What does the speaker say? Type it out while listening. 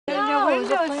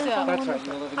windowsill. That's right.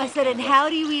 You're living I in said, and Canada. how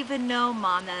do you even know,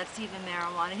 Mom, that it's even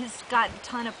marijuana? He's got a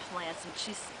ton of plants, and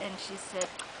she said,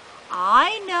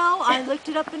 I know. I looked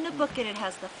it up in the book, and it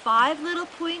has the 5 little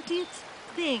pointy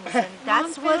things, and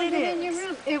that's Mom what found it it in your is.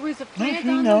 room. It was a plant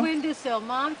you on know. the windowsill.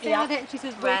 Mom found it, and she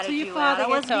says, wait till Ratted your you father out.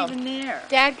 I gets wasn't home. even there.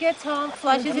 Dad gets home,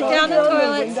 flushes it You down the flushed it on the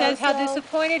toilet, says how windowsill?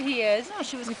 disappointed he is. No,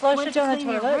 she was You flushed went it to down the clean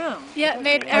your toilet? room. Yeah,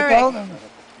 made I told Eric him.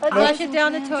 flush it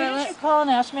down the Didn't you toilet. call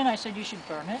and ask me and I said you should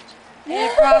burn it?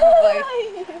 Yeah, probably.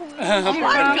 Oh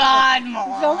my God, It's the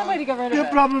Mom! only way to get rid of You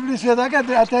it. probably said,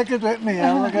 I'll take it with me.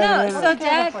 I'll look No, at it. so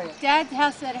Dad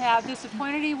has said how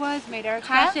disappointed he was, made Eric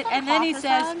flush it, and then he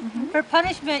says, for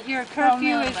punishment, your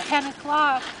curfew is 10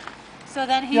 o'clock. So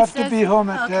then he You have says, to be home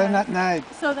at 10 at night.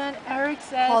 so then Eric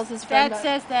Calls says, his friend Dad up.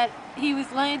 says that he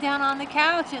was laying down on the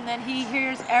couch, and then he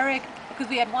hears Eric, because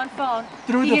we had one phone,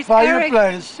 Through he the hears Eric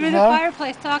fireplace, through you the know?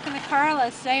 fireplace talking to Carla,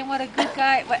 saying what a good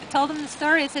guy, told him the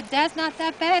story. He said, Dad's not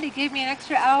that bad. He gave me an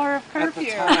extra hour of At the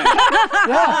curfew. time,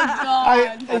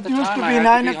 It at the used time to I be had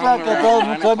 9 be home o'clock. I around told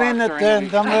 9 him, come in o'clock at during 10. the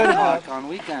Don't week, worry 10 about o'clock on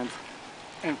weekends.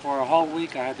 And for a whole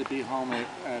week I had to be home at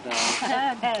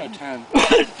 10.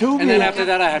 2 And then meals. after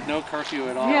that I had no curfew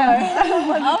at all.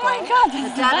 Oh my God,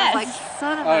 The dad was like,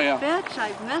 son of a bitch, I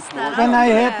missed that. When I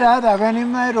hit bad. that, I went in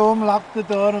my room, locked the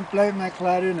door, and played my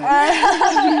clarinet.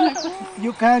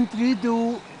 You can't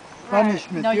redo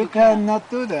punishment. No, you you can't. cannot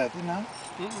do that, you know.